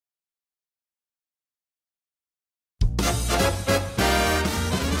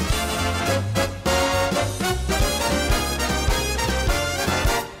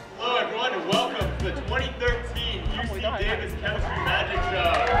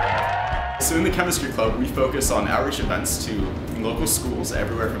So in the Chemistry Club, we focus on outreach events to local schools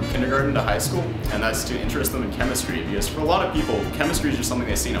everywhere from kindergarten to high school, and that's to interest them in chemistry, because for a lot of people, chemistry is just something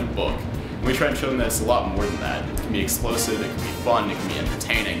they see in a book. And we try and show them that it's a lot more than that. It can be explosive, it can be fun, it can be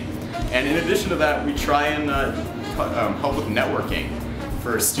entertaining. And in addition to that, we try and help with networking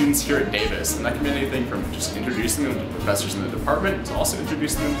for students here at Davis, and that can be anything from just introducing them to professors in the department to also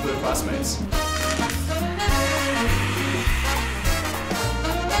introducing them to their classmates.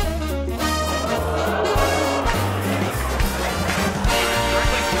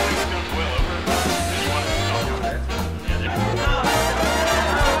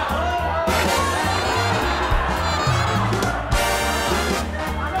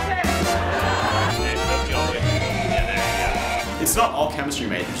 It's not all chemistry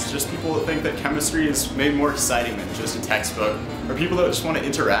majors, it's just people that think that chemistry is maybe more exciting than just a textbook, or people that just want to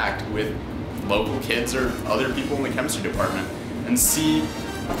interact with local kids or other people in the chemistry department and see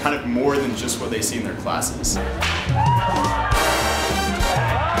kind of more than just what they see in their classes.